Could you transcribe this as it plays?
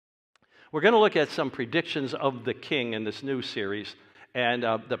We're going to look at some predictions of the king in this new series. And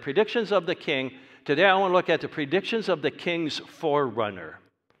the predictions of the king, today I want to look at the predictions of the king's forerunner.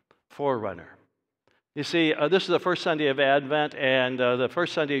 Forerunner. You see, this is the first Sunday of Advent, and the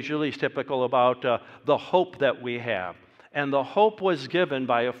first Sunday is usually typical about the hope that we have. And the hope was given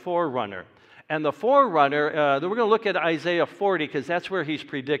by a forerunner. And the forerunner, we're going to look at Isaiah 40 because that's where he's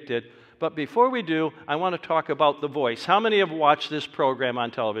predicted. But before we do, I want to talk about The Voice. How many have watched this program on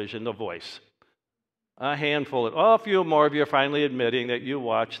television, The Voice? A handful. A few more of you are finally admitting that you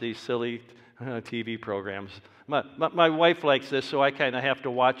watch these silly TV programs. My wife likes this, so I kind of have to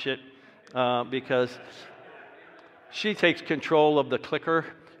watch it because she takes control of the clicker.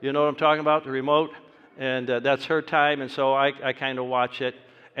 You know what I'm talking about, the remote? And that's her time, and so I kind of watch it.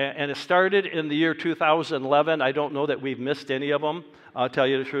 And it started in the year 2011. I don't know that we've missed any of them, I'll tell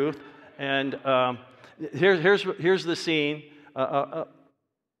you the truth. And here's the scene.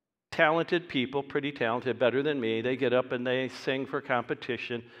 Talented people, pretty talented, better than me, they get up and they sing for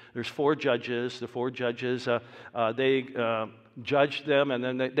competition. There's 4 judges. The 4 judges, they judge them, and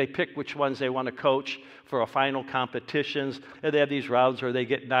then they pick which ones they want to coach for a final competitions. And they have these rounds where they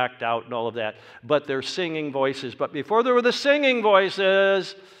get knocked out and all of that. But they're singing voices. But before there were the singing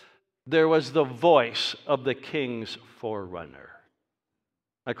voices, there was the voice of the king's forerunner.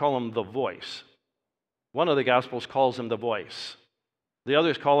 I call him the voice. One of the Gospels calls him the voice. The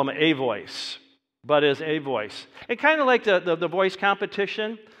others call him a voice, but is a voice. And kind of like the voice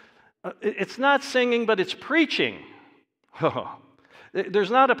competition, it's not singing, but it's preaching. There's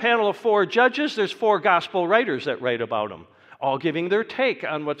not a panel of 4 judges. There's 4 gospel writers that write about him, all giving their take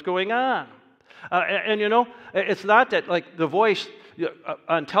on what's going on. And you know, it's not that like the voice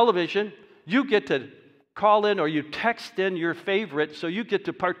on television, you get to call in or you text in your favorite, so you get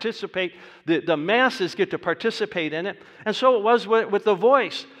to participate. The masses get to participate in it. And so it was with the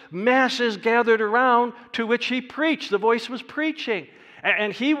voice. Masses gathered around to which he preached. The voice was preaching.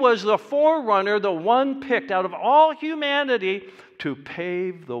 And he was the forerunner, the one picked out of all humanity to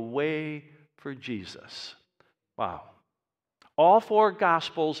pave the way for Jesus. Wow. All 4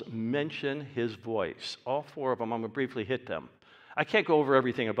 Gospels mention his voice. All 4 of them. I'm going to briefly hit them. I can't go over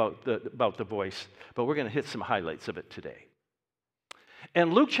everything about the voice, but we're going to hit some highlights of it today.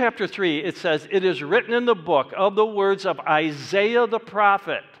 In Luke chapter 3, it says, "It is written in the book of the words of Isaiah the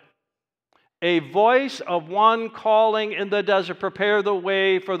prophet, a voice of one calling in the desert, prepare the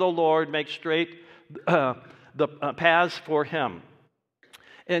way for the Lord, make straight the paths for him."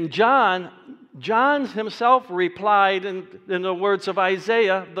 And John himself replied in the words of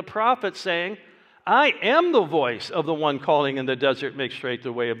Isaiah the prophet, saying, "I am the voice of the one calling in the desert, make straight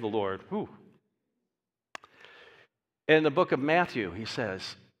the way of the Lord." Whew. In the book of Matthew, he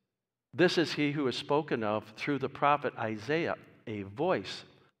says, "This is he who is spoken of through the prophet Isaiah, a voice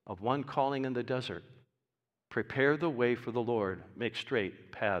of one calling in the desert, prepare the way for the Lord, make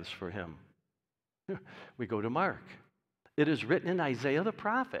straight paths for him." We go to Mark. "It is written in Isaiah the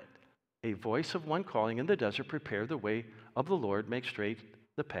prophet, a voice of one calling in the desert, prepare the way of the Lord, make straight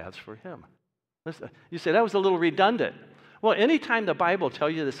the paths for him." You say, that was a little redundant. Well, anytime the Bible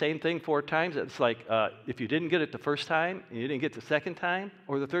tells you the same thing 4 times, it's like if you didn't get it the first time, and you didn't get it the second time,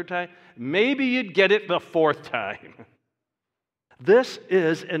 or the third time, maybe you'd get it the 4th time. This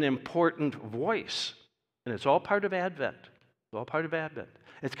is an important voice, and it's all part of Advent. It's all part of Advent.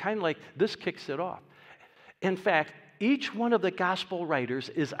 It's kind of like this kicks it off. In fact, each one of the gospel writers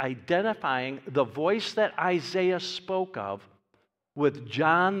is identifying the voice that Isaiah spoke of with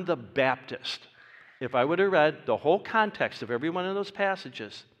John the Baptist. If I would have read the whole context of every one of those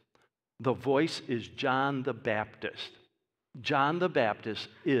passages, the voice is John the Baptist. John the Baptist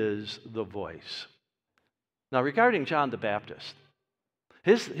is the voice. Now, regarding John the Baptist,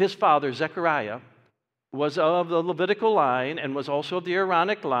 his father, Zechariah, was of the Levitical line and was also of the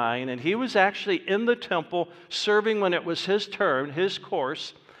Aaronic line, and he was actually in the temple serving when it was his turn, his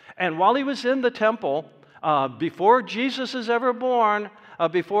course. And while he was in the temple, before Jesus is ever born,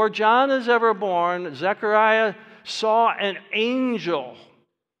 before John is ever born, Zechariah saw an angel,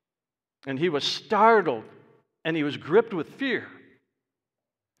 and he was startled, and he was gripped with fear.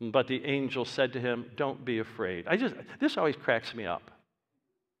 But the angel said to him, "Don't be afraid." This always cracks me up.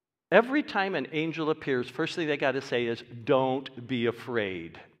 Every time an angel appears, first thing they got to say is, "Don't be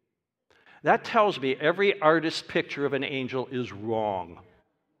afraid." That tells me every artist's picture of an angel is wrong.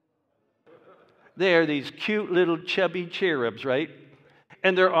 They're these cute little chubby cherubs, right?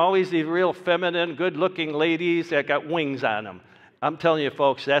 And they're always these real feminine, good-looking ladies that got wings on them. I'm telling you,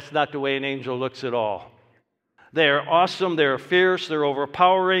 folks, that's not the way an angel looks at all. They're awesome, they're fierce, they're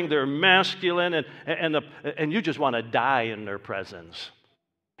overpowering, they're masculine, and you just want to die in their presence.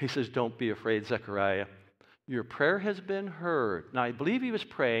 He says, don't be afraid, Zechariah. Your prayer has been heard. Now, I believe he was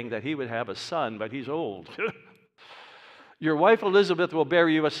praying that he would have a son, but he's old. Your wife Elizabeth will bear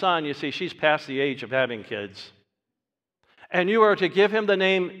you a son. You see, she's past the age of having kids. And you are to give him the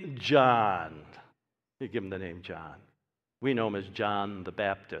name John. You give him the name John. We know him as John the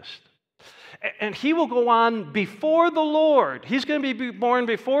Baptist. And he will go on before the Lord. He's going to be born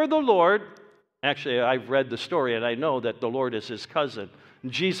before the Lord. Actually, I've read the story, and I know that the Lord is his cousin.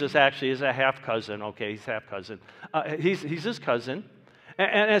 Jesus actually is a half-cousin. Okay, he's half-cousin. He's his cousin.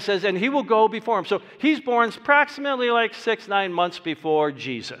 And it says, and he will go before him. So he's born approximately like 6-9 months before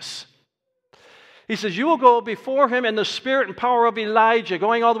Jesus. He says, you will go before him in the spirit and power of Elijah,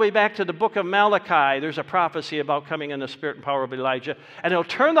 going all the way back to the book of Malachi. There's a prophecy about coming in the spirit and power of Elijah. And he'll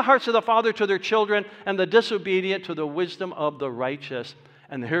turn the hearts of the father to their children and the disobedient to the wisdom of the righteous.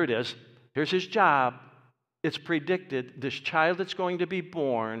 And here it is. Here's his job. It's predicted this child that's going to be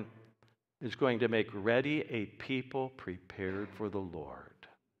born is going to make ready a people prepared for the Lord.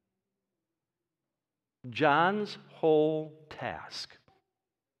 John's whole task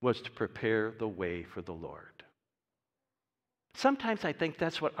was to prepare the way for the Lord. Sometimes I think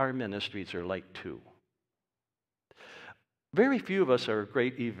that's what our ministries are like too. Very few of us are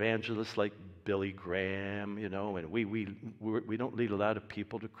great evangelists like Billy Graham, and we don't lead a lot of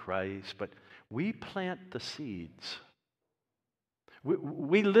people to Christ, but we plant the seeds.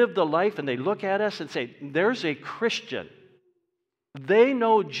 We live the life, and they look at us and say, there's a Christian. They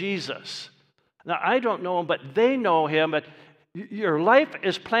know Jesus. Now, I don't know him, but they know him. But your life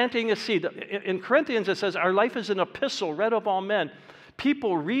is planting a seed. In Corinthians, it says, our life is an epistle read of all men.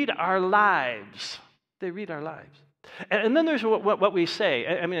 People read our lives. They read our lives. And then there's what we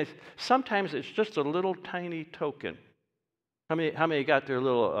say. I mean, sometimes it's just a little tiny token. How many got their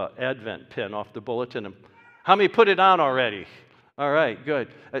little Advent pin off the bulletin? How many put it on already? All right, good.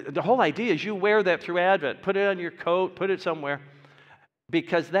 The whole idea is you wear that through Advent. Put it on your coat, put it somewhere.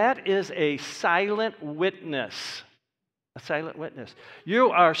 Because that is a silent witness. A silent witness.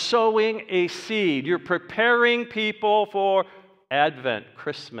 You are sowing a seed. You're preparing people for Advent,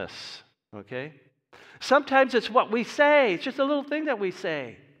 Christmas. Okay? Sometimes it's what we say. It's just a little thing that we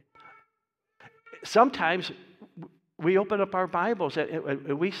say. Sometimes we open up our Bibles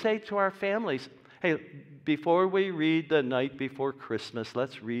and we say to our families, hey, before we read the night before Christmas,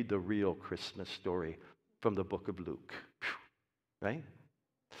 let's read the real Christmas story from the book of Luke. Right?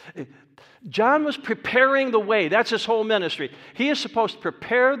 John was preparing the way. That's his whole ministry. He is supposed to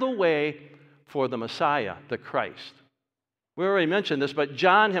prepare the way for the Messiah, the Christ. We already mentioned this, but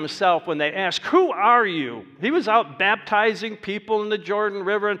John himself, when they asked, who are you? He was out baptizing people in the Jordan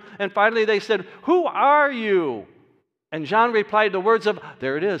River, and finally they said, who are you? And John replied the words of,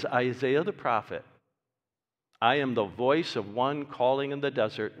 there it is, Isaiah the prophet. I am the voice of one calling in the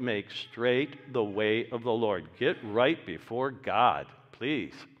desert, make straight the way of the Lord. Get right before God,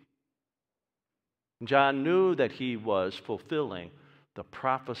 please. John knew that he was fulfilling the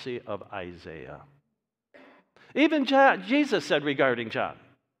prophecy of Isaiah. Even Jesus said regarding John,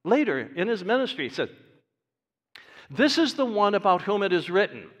 later in his ministry, he said, this is the one about whom it is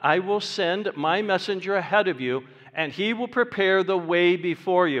written, I will send my messenger ahead of you, and he will prepare the way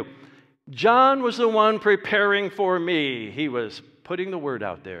before you. John was the one preparing for me. He was putting the word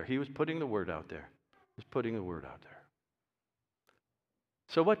out there. He was putting the word out there. He was putting the word out there.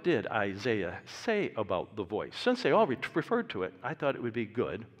 So what did Isaiah say about the voice? Since they all referred to it, I thought it would be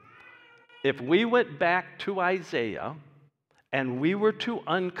good if we went back to Isaiah and we were to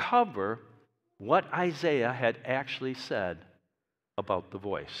uncover what Isaiah had actually said about the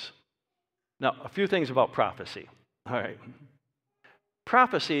voice. Now, a few things about prophecy. All right.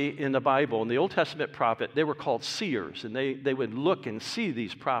 Prophecy in the Bible, in the Old Testament prophet, they were called seers, and they would look and see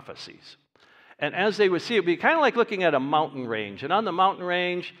these prophecies. And as they would see it, it would be kind of like looking at a mountain range. And on the mountain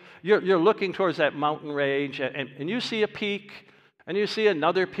range, you're looking towards that mountain range, and you see a peak, and you see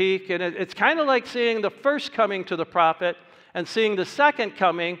another peak, and it's kind of like seeing the first coming to the prophet and seeing the second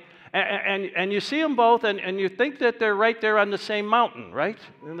coming, and you see them both, and you think that they're right there on the same mountain, right?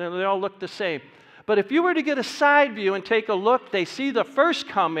 And they all look the same. But if you were to get a side view and take a look, they see the first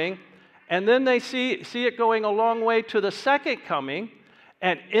coming, and then they see it going a long way to the second coming,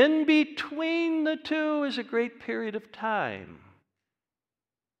 and in between the two is a great period of time.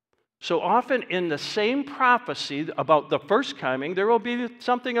 So often in the same prophecy about the first coming, there will be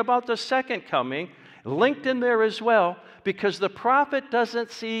something about the second coming linked in there as well, because the prophet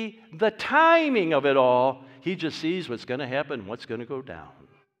doesn't see the timing of it all. He just sees what's going to happen, what's going to go down.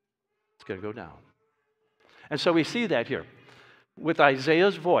 It's going to go down. And so we see that here with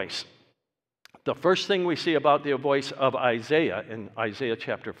Isaiah's voice. The first thing we see about the voice of Isaiah in Isaiah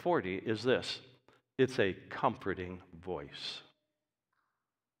chapter 40 is this. It's a comforting voice.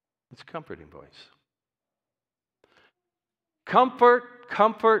 It's a comforting voice. Comfort,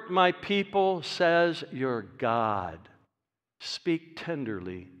 comfort my people, says your God. Speak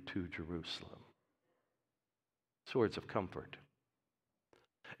tenderly to Jerusalem. It's words of comfort.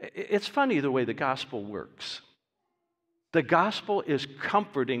 It's funny the way the gospel works. The gospel is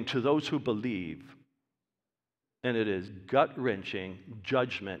comforting to those who believe, and it is gut-wrenching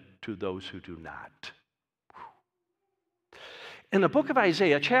judgment to those who do not. In the book of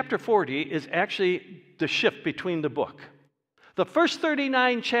Isaiah, chapter 40 is actually the shift between the book. The first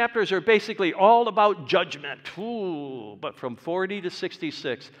 39 chapters are basically all about judgment. Ooh, but from 40 to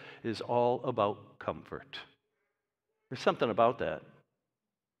 66 is all about comfort. There's something about that.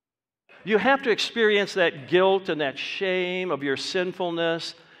 You have to experience that guilt and that shame of your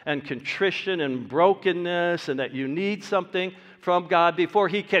sinfulness and contrition and brokenness, and that you need something from God before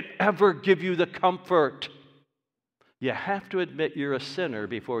He can ever give you the comfort. You have to admit you're a sinner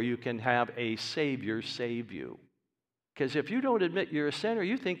before you can have a Savior save you. Because if you don't admit you're a sinner,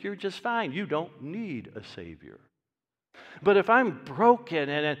 you think you're just fine. You don't need a Savior. But if I'm broken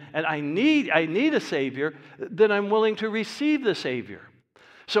and I need a Savior, then I'm willing to receive the Savior.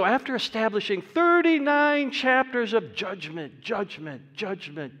 So after establishing 39 chapters of judgment,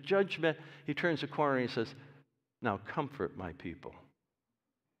 He turns the corner and He says, now comfort my people.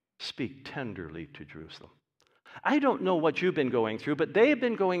 Speak tenderly to Jerusalem. I don't know what you've been going through, but they have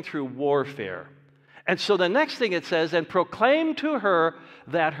been going through warfare. And so the next thing it says, and proclaim to her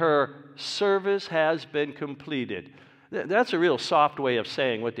that her service has been completed. That's a real soft way of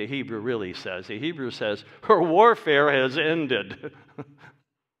saying what the Hebrew really says. The Hebrew says, her warfare has ended.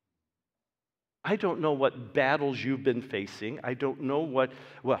 I don't know what battles you've been facing. I don't know what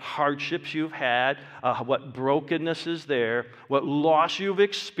hardships you've had, what brokenness is there, what loss you've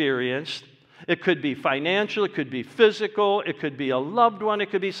experienced. It could be financial, it could be physical, it could be a loved one, it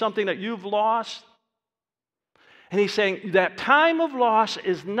could be something that you've lost. And He's saying that time of loss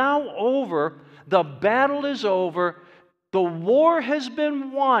is now over. The battle is over. The war has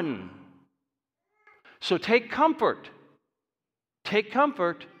been won. So take comfort. Take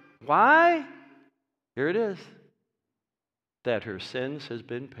comfort. Why? Here it is. That her sins has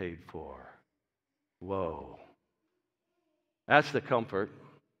been paid for. Whoa. That's the comfort.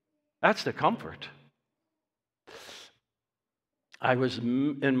 That's the comfort. I was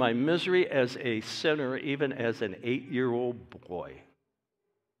in my misery as a sinner, even as an 8-year-old boy.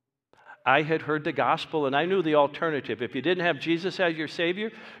 I had heard the gospel, and I knew the alternative. If you didn't have Jesus as your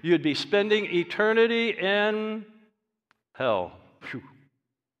Savior, you'd be spending eternity in hell. Whew.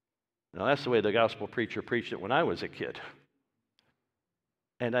 Now, that's the way the gospel preacher preached it when I was a kid.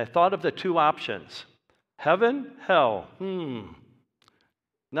 And I thought of the two options. Heaven, hell.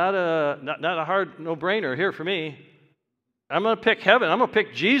 Not a hard no-brainer here for me. I'm going to pick heaven. I'm going to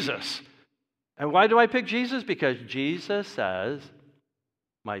pick Jesus. And why do I pick Jesus? Because Jesus says,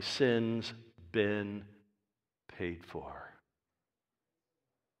 my sin's been paid for.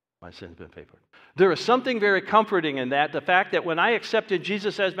 My sin's been paid for. There is something very comforting in that. The fact that when I accepted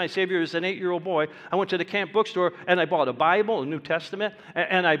Jesus as my Savior as an 8-year-old boy, I went to the camp bookstore and I bought a Bible, a New Testament,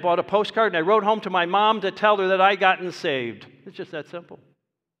 and I bought a postcard, and I wrote home to my mom to tell her that I gotten saved. It's just that simple.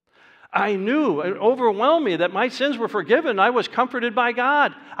 I knew, it overwhelmed me that my sins were forgiven. I was comforted by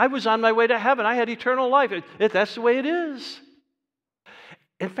God. I was on my way to heaven. I had eternal life. That's the way it is.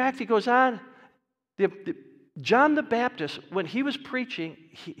 In fact, he goes on, John the Baptist, when he was preaching,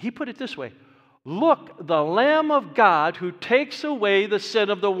 he put it this way. Look, the Lamb of God who takes away the sin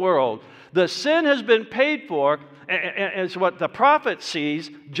of the world. The sin has been paid for, as what the prophet sees.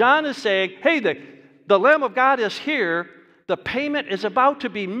 John is saying, hey, the Lamb of God is here. The payment is about to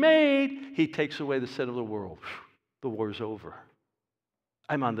be made. He takes away the sin of the world. The war's over.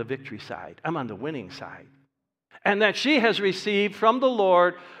 I'm on the victory side. I'm on the winning side. And that she has received from the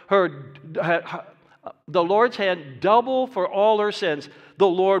Lord the Lord's hand double for all her sins. The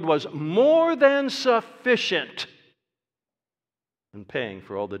Lord was more than sufficient in paying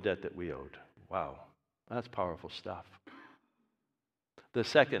for all the debt that we owed. Wow, that's powerful stuff. The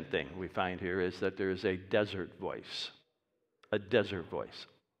second thing we find here is that there is a desert voice. A desert voice.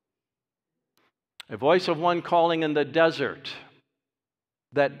 A voice of one calling in the desert.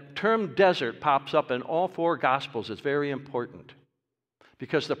 That term desert pops up in all 4 Gospels. It's very important.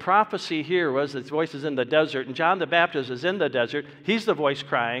 Because the prophecy here was that voice is in the desert, and John the Baptist is in the desert. He's the voice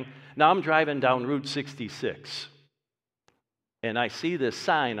crying. Now I'm driving down Route 66, and I see this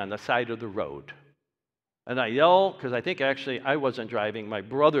sign on the side of the road. And I yell, because I think actually I wasn't driving. My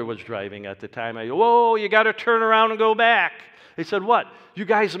brother was driving at the time. I go, whoa, you got to turn around and go back. He said, what? You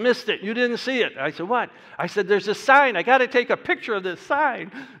guys missed it. You didn't see it. I said, what? I said, there's a sign. I got to take a picture of this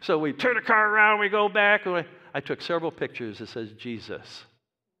sign. So we turn the car around, we go back. And I took several pictures that says, Jesus,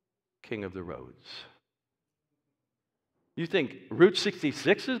 King of the Roads. You think Route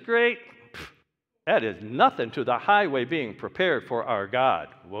 66 is great? That is nothing to the highway being prepared for our God.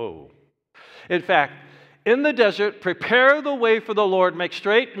 Whoa. In fact, in the desert, prepare the way for the Lord, make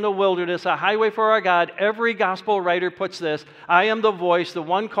straight in the wilderness a highway for our God. Every gospel writer puts this, I am the voice, the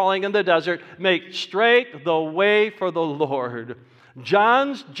one calling in the desert, make straight the way for the Lord.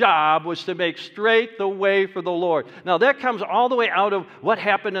 John's job was to make straight the way for the Lord. Now that comes all the way out of what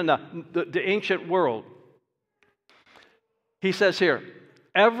happened in the ancient world. He says here,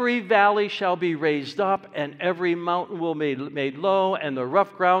 every valley shall be raised up, and every mountain will be made low, and the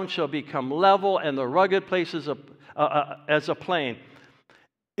rough ground shall become level, and the rugged places as a plain.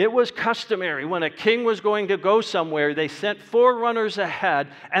 It was customary when a king was going to go somewhere, they sent forerunners ahead,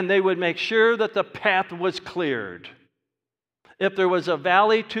 and they would make sure that the path was cleared. If there was a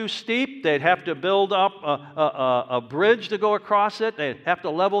valley too steep, they'd have to build up a bridge to go across it. They'd have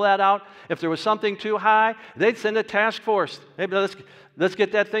to level that out. If there was something too high, they'd send a task force. Hey, let's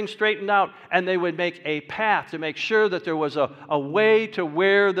get that thing straightened out. And they would make a path to make sure that there was a way to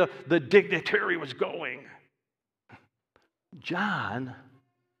where the dignitary was going. John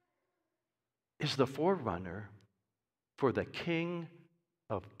is the forerunner for the King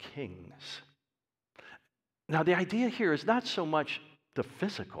of Kings. Now, the idea here is not so much the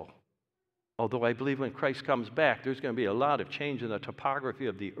physical, although I believe when Christ comes back, there's going to be a lot of change in the topography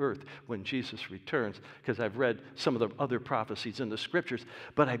of the earth when Jesus returns, because I've read some of the other prophecies in the scriptures.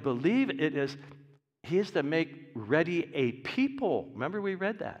 But I believe it is, he is to make ready a people. Remember, we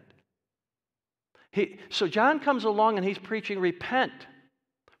read that. So John comes along and he's preaching, repent,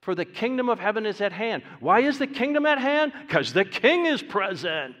 for the kingdom of heaven is at hand. Why is the kingdom at hand? Because the king is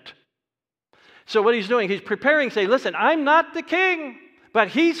present. So what he's doing, he's preparing, say, listen, I'm not the king, but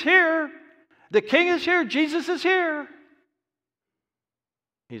he's here. The king is here. Jesus is here.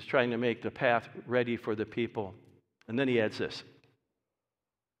 He's trying to make the path ready for the people. And then he adds this.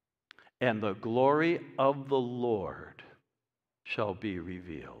 And the glory of the Lord shall be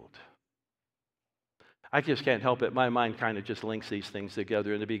revealed. I just can't help it. My mind kind of just links these things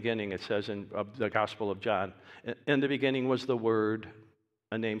together. In the beginning, it says in the Gospel of John, in the beginning was the Word,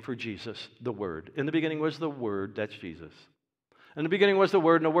 a name for Jesus, the Word. In the beginning was the Word, that's Jesus. In the beginning was the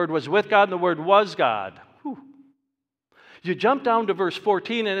Word, and the Word was with God, and the Word was God. Whew. You jump down to verse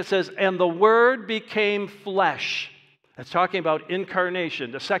 14, and it says, and the Word became flesh. That's talking about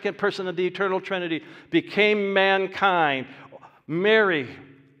incarnation. The second person of the eternal Trinity became mankind. Mary,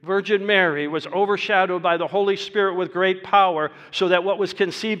 Virgin Mary, was overshadowed by the Holy Spirit with great power, so that what was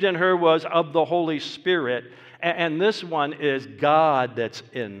conceived in her was of the Holy Spirit. And this one is God that's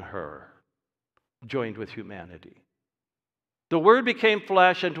in her, joined with humanity. The Word became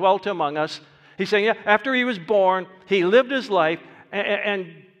flesh and dwelt among us. He's saying, yeah, after he was born, he lived his life.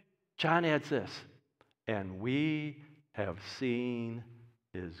 And John adds this, and we have seen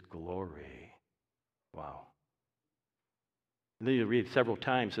his glory. Wow. And then you read several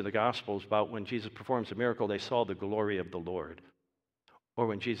times in the Gospels about when Jesus performs a miracle, they saw the glory of the Lord. Or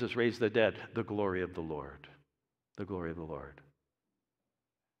when Jesus raised the dead, the glory of the Lord. The glory of the Lord.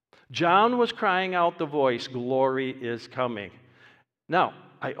 John was crying out the voice, glory is coming. Now,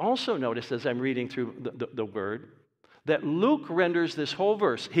 I also noticed as I'm reading through the word that Luke renders this whole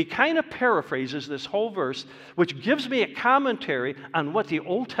verse. He kind of paraphrases this whole verse, which gives me a commentary on what the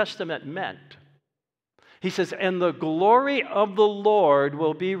Old Testament meant. He says, and the glory of the Lord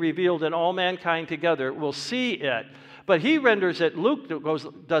will be revealed, and all mankind together will see it. But he renders it, Luke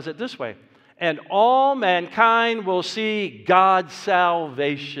does it this way. And all mankind will see God's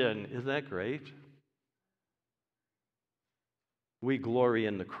salvation. Isn't that great? We glory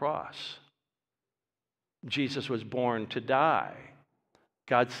in the cross. Jesus was born to die.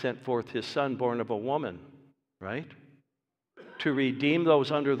 God sent forth his Son, born of a woman, right? To redeem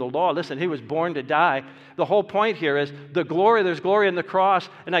those under the law. Listen, he was born to die. The whole point here is the glory, there's glory in the cross.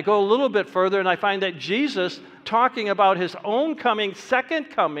 And I go a little bit further and I find that Jesus, talking about his own coming,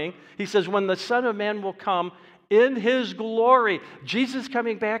 second coming, he says, when the Son of Man will come in his glory. Jesus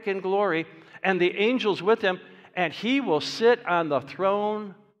coming back in glory and the angels with him, and he will sit on the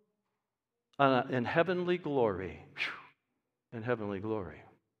throne in heavenly glory. In heavenly glory.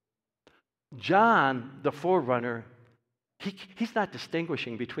 John, the forerunner, he's not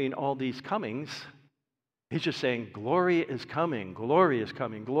distinguishing between all these comings. He's just saying, glory is coming, glory is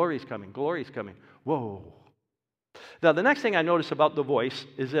coming, glory is coming, glory is coming. Whoa. Now, the next thing I notice about the voice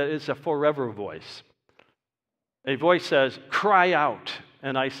is that it's a forever voice. A voice says, cry out.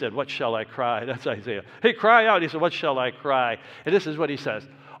 And I said, what shall I cry? That's Isaiah. Hey, cry out. He said, what shall I cry? And this is what he says.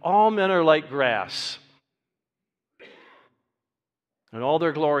 All men are like grass, and all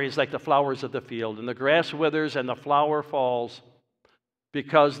their glory is like the flowers of the field. And the grass withers and the flower falls,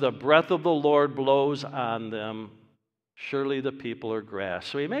 because the breath of the Lord blows on them. Surely the people are grass.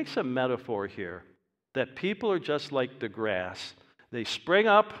 So he makes a metaphor here that people are just like the grass. They spring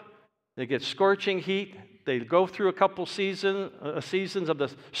up, they get scorching heat, they go through a couple seasons of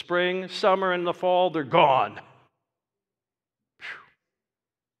the spring, summer, and the fall, they're gone. Whew.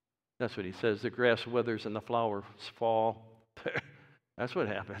 That's what he says. The grass withers and the flowers fall. That's what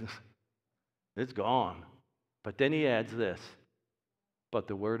happens. It's gone. But then he adds this, but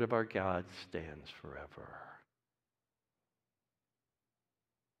the word of our God stands forever.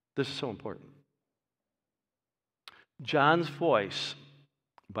 This is so important. John's voice,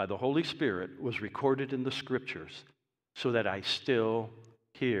 by the Holy Spirit, was recorded in the Scriptures so that I still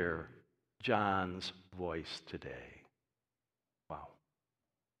hear John's voice today. Wow.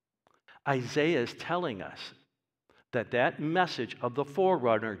 Isaiah is telling us that message of the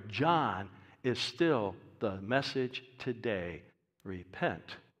forerunner, John, is still the message today.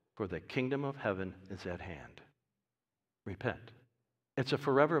 Repent, for the kingdom of heaven is at hand. Repent. It's a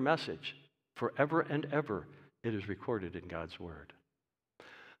forever message. Forever and ever it is recorded in God's Word.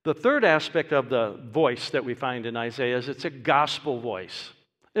 The third aspect of the voice that we find in Isaiah is it's a gospel voice.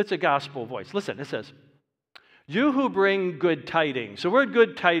 It's a gospel voice. Listen, it says, you who bring good tidings. The word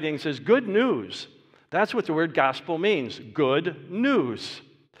good tidings is good news. That's what the word gospel means, good news.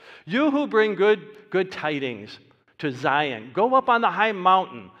 You who bring good tidings to Zion, go up on the high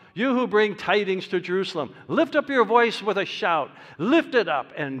mountain. You who bring tidings to Jerusalem, lift up your voice with a shout. Lift it up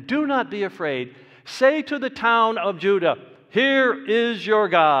and do not be afraid. Say to the town of Judah, here is your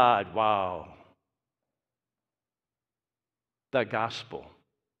God. Wow. The gospel.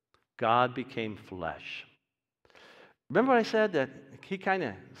 God became flesh. Remember what I said, that he kind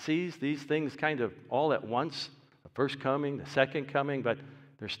of sees these things kind of all at once? The first coming, the second coming, but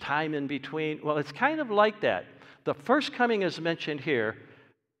there's time in between. Well, it's kind of like that. The first coming is mentioned here.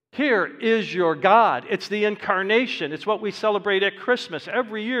 Here is your God. It's the incarnation. It's what we celebrate at Christmas.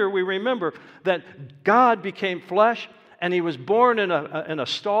 Every year we remember that God became flesh, and he was born in a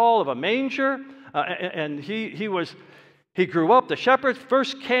stall of a manger, and he grew up. The shepherds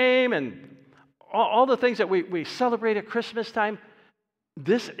first came, and all the things that we celebrate at Christmas time.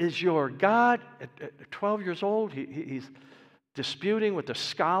 This is your God. At 12 years old, he's disputing with the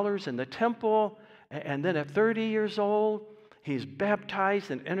scholars in the temple, and then at 30 years old, he's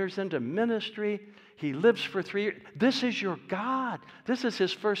baptized and enters into ministry. He lives for 3 years. This is your God. This is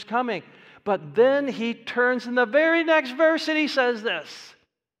his first coming. But then he turns in the very next verse and he says this.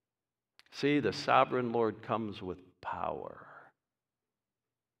 See, the sovereign Lord comes with power.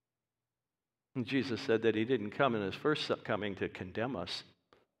 And Jesus said that he didn't come in his first coming to condemn us,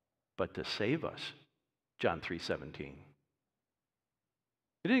 but to save us. John 3:17.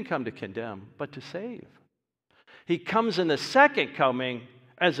 He didn't come to condemn, but to save. He comes in the second coming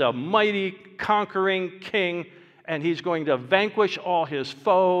as a mighty conquering king, and he's going to vanquish all his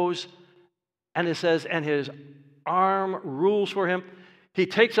foes. And it says, and his arm rules for him. He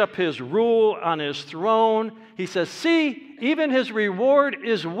takes up his rule on his throne. He says, see, even his reward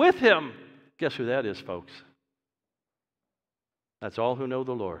is with him. Guess who that is, folks? That's all who know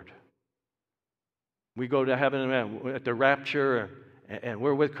the Lord. We go to heaven at the rapture, and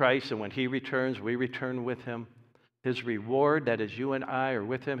we're with Christ, and when he returns, we return with him. His reward, that is you and I, are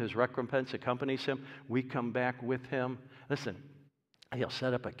with him. His recompense accompanies him. We come back with him. Listen, he'll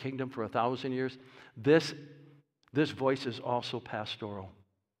set up a kingdom for 1,000 years. This voice is also pastoral.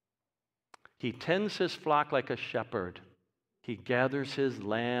 He tends his flock like a shepherd. He gathers his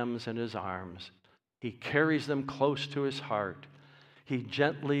lambs in his arms. He carries them close to his heart. He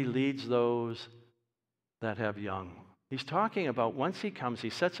gently leads those that have young. He's talking about once he comes, he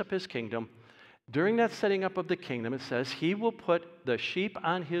sets up his kingdom. During that setting up of the kingdom, it says he will put the sheep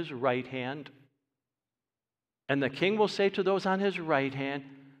on his right hand, and the king will say to those on his right hand,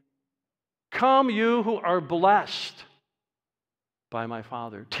 come, you who are blessed by my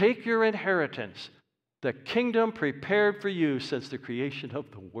Father. Take your inheritance, the kingdom prepared for you since the creation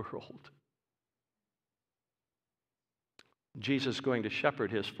of the world. Jesus is going to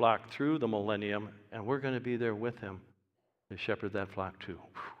shepherd his flock through the millennium, and we're going to be there with him to shepherd that flock too.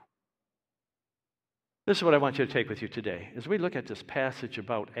 This is what I want you to take with you today. As we look at this passage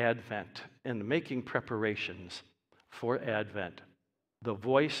about Advent and making preparations for Advent, the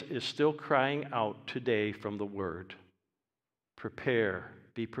voice is still crying out today from the Word. Prepare,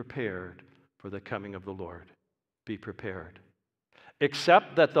 be prepared for the coming of the Lord. Be prepared.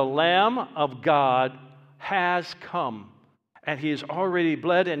 Except that the Lamb of God has come, and He has already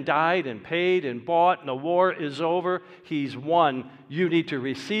bled and died and paid and bought, and the war is over. He's won. You need to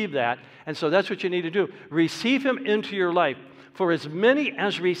receive that. And so that's what you need to do. Receive Him into your life. For as many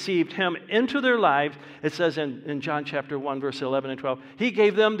as received Him into their lives, it says in John chapter 1, verse 11 and 12, He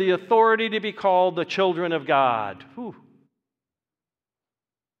gave them the authority to be called the children of God. Whew.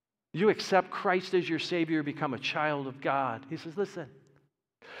 You accept Christ as your Savior, become a child of God. He says, listen,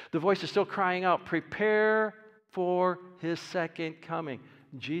 the voice is still crying out, prepare for His second coming.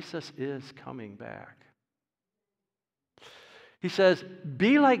 Jesus is coming back. He says,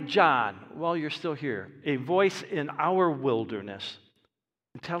 be like John while you're still here, a voice in our wilderness,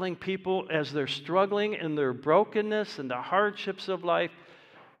 telling people as they're struggling in their brokenness and the hardships of life,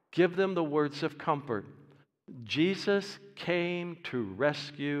 give them the words of comfort. Jesus came to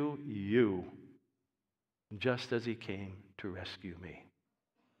rescue you, just as He came to rescue me.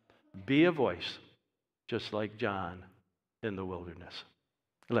 Be a voice, just like John in the wilderness.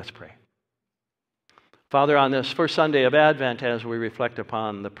 Let's pray. Father, on this first Sunday of Advent, as we reflect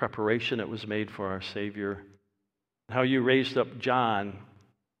upon the preparation that was made for our Savior, how you raised up John,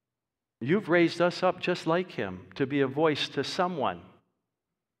 you've raised us up just like him to be a voice to someone.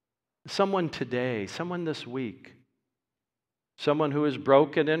 Someone today, someone this week, someone who is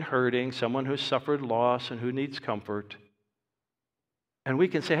broken and hurting, someone who's suffered loss and who needs comfort. And we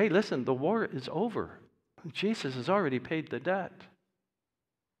can say, hey, listen, the war is over. Jesus has already paid the debt.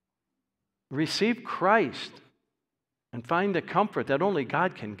 Receive Christ and find the comfort that only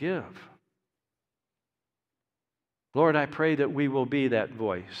God can give. Lord, I pray that we will be that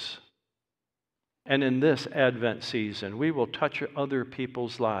voice. And in this Advent season, we will touch other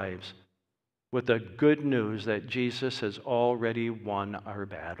people's lives with the good news that Jesus has already won our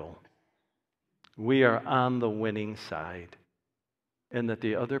battle. We are on the winning side, and that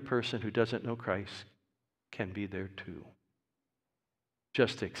the other person who doesn't know Christ can be there too.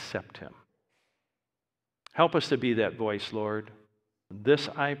 Just accept Him. Help us to be that voice, Lord. This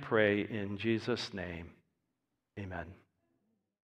I pray in Jesus' name. Amen.